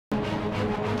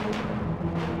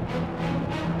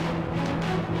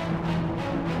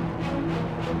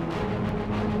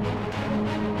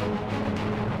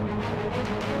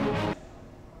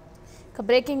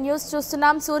Breaking news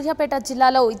చూస్తున్నాం. సూర్యాపేట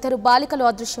జిల్లాలో ఇద్దరు బాలికలు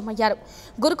అదృశ్యమయ్యారు.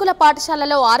 గురుకుల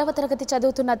పాఠశాలలో 6వ తరగతి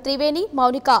చదువుతున్న త్రివేణి,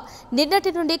 మౌనిక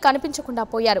నిన్నటి నుండి కనిపించకుండా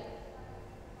పోయారు.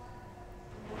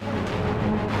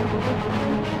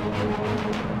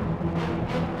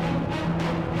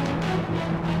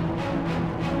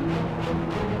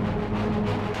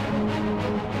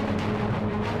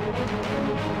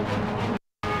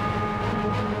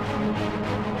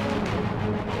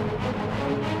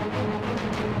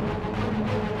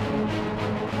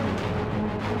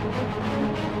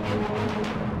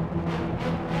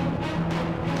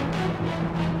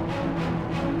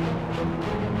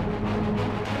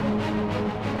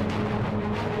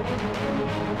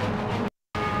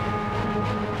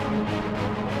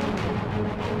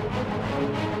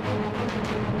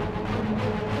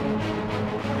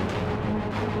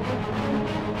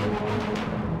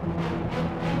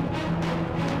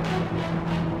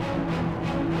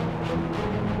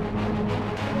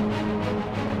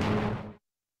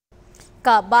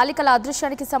 బాలికల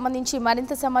అదృశ్యానికి సంబంధించి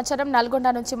మరింత సమాచారం నల్గొండ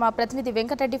నుంచి మా ప్రతినిధి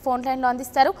వెంకటరెడ్డి ఫోన్ లైన్ లో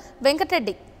అందిస్తారు.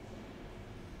 వెంకటరెడ్డి,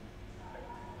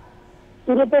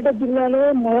 సూర్యాపేట జిల్లాలో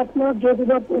మహాత్మా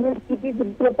జ్యోతిబా పూలే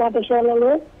గురుకుల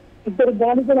పాఠశాలలో ఇద్దరు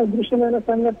బాలికల అదృశ్యమైన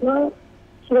సంఘటన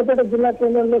సూర్యాపేట జిల్లా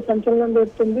కేంద్రంలో సంచలనం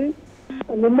రేపుతుంది.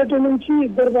 నిన్నటి నుంచి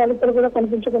ఇద్దరు బాలికలు కూడా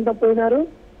కనిపించకుండా పోయినారు.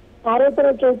 6వ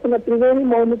తరగతి చదువుతున్న త్రివేణి,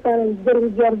 మౌనిక ఇద్దరు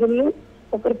విద్యార్థులు,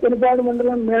 ఒకరు పెనుపాడు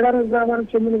మండలం మేడారం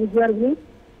గ్రామానికి చెందిన విద్యార్థిని,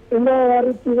 రెండవ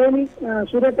వారు త్రివేణి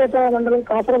సూర్యాపేట మండలం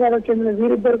కాసరవాడకు చెందిన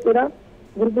వీరిద్దరు కూడా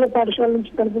గురుకుల పాఠశాల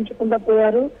నుంచి కనిపించకుండా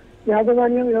పోయారు.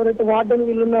 యాజమాన్యం ఎవరైతే వార్డెన్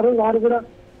వీళ్ళు ఉన్నారో వారు కూడా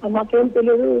మాకేం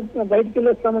తెలియదు, బయటికి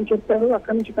వెళ్ళొస్తామని చెప్పారు,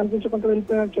 అక్కడి నుంచి కనిపించకుండా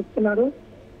వెళ్ళిపోయారని చెప్తున్నారు.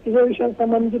 ఇదే విషయానికి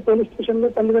సంబంధించి పోలీస్ స్టేషన్ లో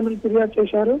తల్లిదండ్రులు ఫిర్యాదు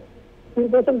చేశారు.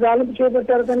 దీనికోసం గాలింపు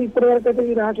చేపట్టారు, కానీ ఇప్పటి వరకు అయితే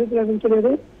వీరి ఆచూకీ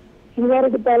లభించలేదు.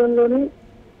 సింగారెడ్డిపాలెంలోని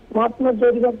మహాత్మా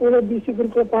జ్యోతిబా పూలే బీసీ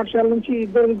గురుకుల పాఠశాల నుంచి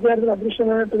ఇద్దరు విద్యార్థులు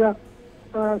అదృశ్యమైనట్టుగా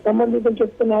సంబంధితులు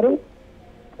చెప్తున్నారు.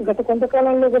 గత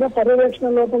కొంతకాలంలో కూడా పర్యవేక్షణ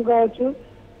లోపం కావచ్చు,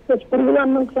 పురుగుల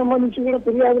అన్నంకు సంబంధించి కూడా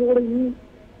ఫిర్యాదులు కూడా ఈ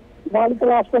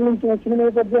బాలికల హాస్టల్ నుంచి వచ్చిన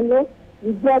నేపథ్యంలో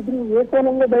విద్యార్థులు ఏ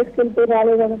కోణంలో బయటకు వెళ్తే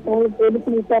రాలేదనే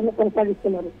పోలీసులు విచారణ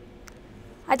కొనసాగిస్తున్నారు.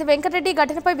 అయితే వెంకటరెడ్డి,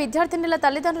 ఘటనపై విద్యార్థినుల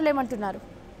తల్లిదండ్రులు ఏమంటున్నారు?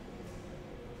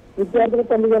 విద్యార్థుల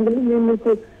తల్లిదండ్రులు మేము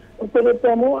మీకు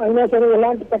చెప్పాము, అయినా సరే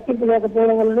ఎలాంటి పట్టింపు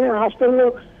లేకపోవడం వల్లనే హాస్టల్లో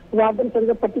వార్తలు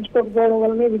సరిగ్గా పట్టించుకోకపోవడం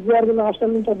వల్లనే విద్యార్థులు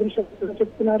హాస్టల్ నుంచి అదృశ్యం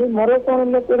చెప్తున్నారు. మరో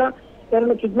కోణంలో కూడా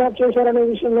ఎవరైనా కిడ్నాప్ చేశారనే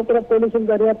విషయంలో కూడా పోలీసులు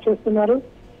దర్యాప్తు చేస్తున్నారు.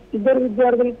 ఇద్దరు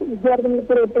విద్యార్థులకు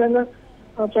కూడా ఎప్పుడైనా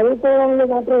చదువుకోవడంలో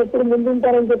మాత్రం ఎప్పుడు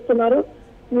ముందుంటారని చెప్తున్నారు.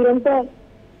 వీరంతా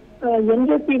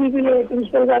NJPDP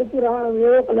ప్రిన్సిపల్ గారికి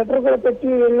ఏదో ఒక లెటర్ కూడా పెట్టి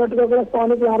వెళ్ళినట్టుగా కూడా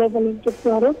స్థానికులు ఆరోపణలు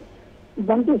చెప్తున్నారు.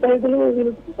 బంతి సైతులు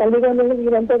వీళ్ళు తల్లిదండ్రులు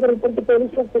వీరంతా కూడా ఇప్పటికీ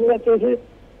పోలీసులకు ఫిర్యాదు చేసి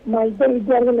మా ఇద్దరు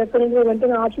విద్యార్థులు ఎక్కడి నుంచో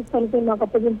వెంటనే ఆశిస్తానికి మాకు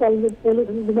అప్పగించాలని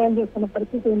పోలీసులు డిమాండ్ చేస్తున్న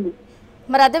పరిస్థితి ఉంది.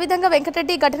 మరి అదేవిధంగా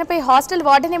వెంకటరెడ్డి, ఘటనపై హాస్టల్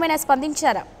వార్డెన్ ఏమైనా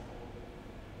స్పందించారా?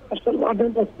 హాస్టల్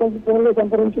వార్డెన్ ప్రస్తుతం ఫోన్లో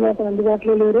సంప్రదించిన అతను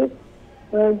అందుబాటులో లేరు.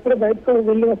 ఇప్పుడే బయటకు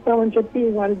వెళ్ళి వస్తామని చెప్పి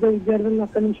వారిద్దరు విద్యార్థులను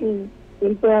అక్కడి నుంచి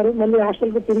వెళ్ళిపోయారు. మళ్ళీ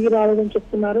హాస్టల్ కు తిరిగి రాలేదని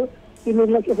చెప్తున్నారు. ఈ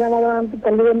నిర్లక్ష్య సమాధానానికి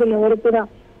తల్లిదండ్రులు ఎవరు కూడా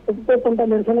ఒప్పుకోకుండా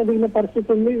నిరసన దిగిన పరిస్థితి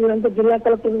ఉంది. వీరంతా జిల్లా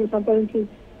కలెక్టర్ సంప్రదించి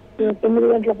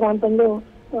 9 గంటల ప్రాంతంలో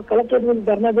కలెక్టరేట్ మీద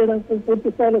ధర్నా చేయడానికి పూర్తి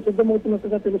స్థాయిలో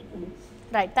సిద్ధమవుతున్నట్టుగా తెలుస్తుంది.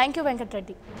 Right, thank you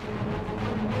Venkatareddy.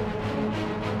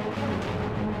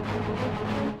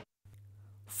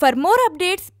 For more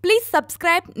updates, please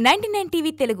subscribe 99 TV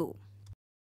Telugu.